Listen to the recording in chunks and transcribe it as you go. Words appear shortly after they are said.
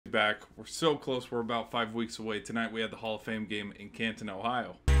Back. We're so close. We're about 5 weeks away. Tonight we had the Hall of Fame game in Canton,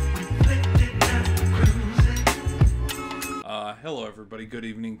 Ohio. Hello everybody. Good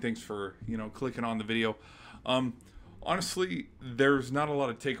evening. Thanks for, clicking on the video. Honestly, there's not a lot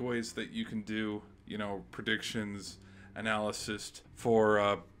of takeaways that you can do, predictions, analysis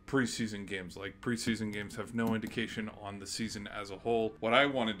for preseason games. Like, preseason games have no indication on the season as a whole. What I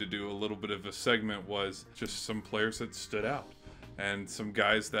wanted to do, a little bit of a segment, was just some players that stood out. And some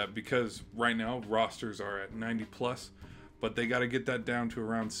guys that, because right now rosters are at 90 plus, but they got to get that down to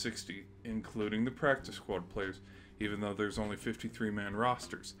around 60, including the practice squad players, even though there's only 53-man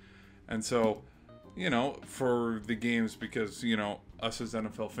rosters. And so, for the games, because, us as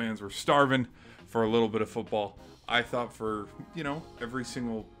NFL fans, we're starving for a little bit of football. I thought for, every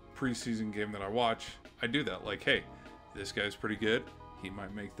single preseason game that I watch, I do that. Like, hey, this guy's pretty good. He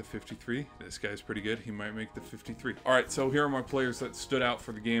might make the 53. This guy's pretty good. He might make the 53. All right, so here are my players that stood out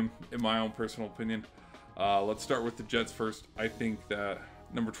for the game, in my own personal opinion. Let's start with the Jets first. I think that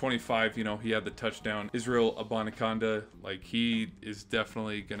number 25, he had the touchdown. Israel Abanikanda, like, he is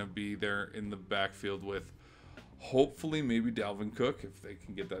definitely going to be there in the backfield with, hopefully, maybe Dalvin Cook, if they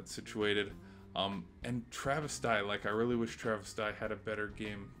can get that situated. And Travis Dye, like, I really wish Travis Dye had a better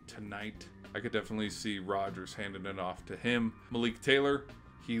game tonight. I could definitely see Rodgers handing it off to him. Malik Taylor,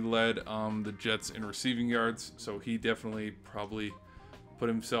 he led the Jets in receiving yards, so he definitely probably put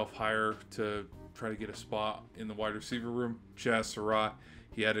himself higher to try to get a spot in the wide receiver room. Chaz Surratt,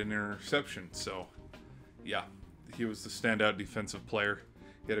 he had an interception, so yeah, he was the standout defensive player.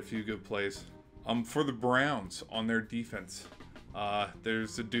 He had a few good plays. For the Browns, on their defense,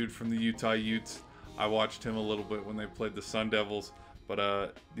 there's a dude from the Utah Utes. I watched him a little bit when they played the Sun Devils,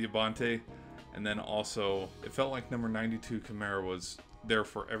 but Diabante, and then also it felt like number 92 Kamara was there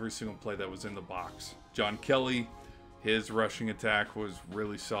for every single play that was in the box. John Kelly, his rushing attack was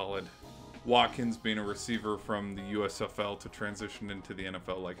really solid. Watkins, being a receiver from the USFL to transition into the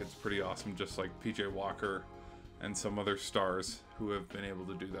NFL, like, it's pretty awesome, just like PJ Walker and some other stars who have been able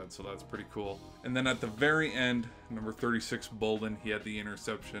to do that, so that's pretty cool. And then at the very end, number 36 Bolden, he had the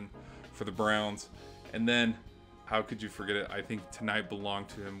interception for the Browns. And then, how could you forget it? I think tonight belonged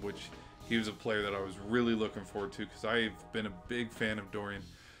to him, which he was a player that I was really looking forward to, because I've been a big fan of Dorian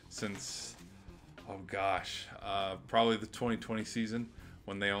since, probably the 2020 season,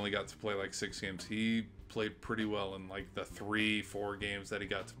 when they only got to play like 6 games. He played pretty well in like the 3-4 games that he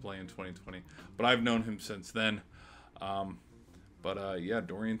got to play in 2020. But I've known him since then.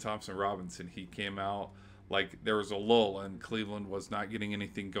 Dorian Thompson-Robinson, he came out like there was a lull and Cleveland was not getting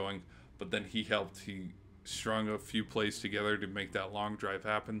anything going, but then he helped. He strung a few plays together to make that long drive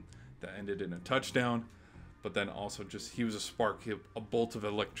happen that ended in a touchdown. But then also just, he was a spark, a bolt of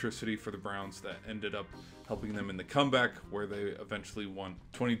electricity for the Browns that ended up helping them in the comeback, where they eventually won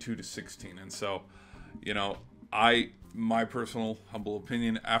 22-16. And so, my personal humble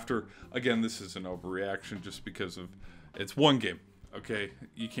opinion, after, again, this is an overreaction just because of, it's one game, okay?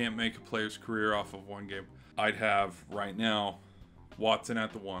 You can't make a player's career off of one game. I'd have, right now, Watson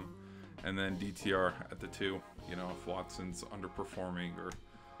at the 1, and then DTR at the 2, if Watson's underperforming or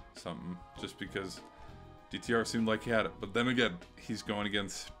something, just because DTR seemed like he had it. But then again, he's going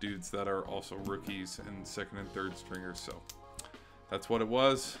against dudes that are also rookies and second and third stringers. So that's what it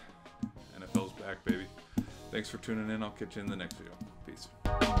was. NFL's back, baby. Thanks for tuning in. I'll catch you in the next video. Peace.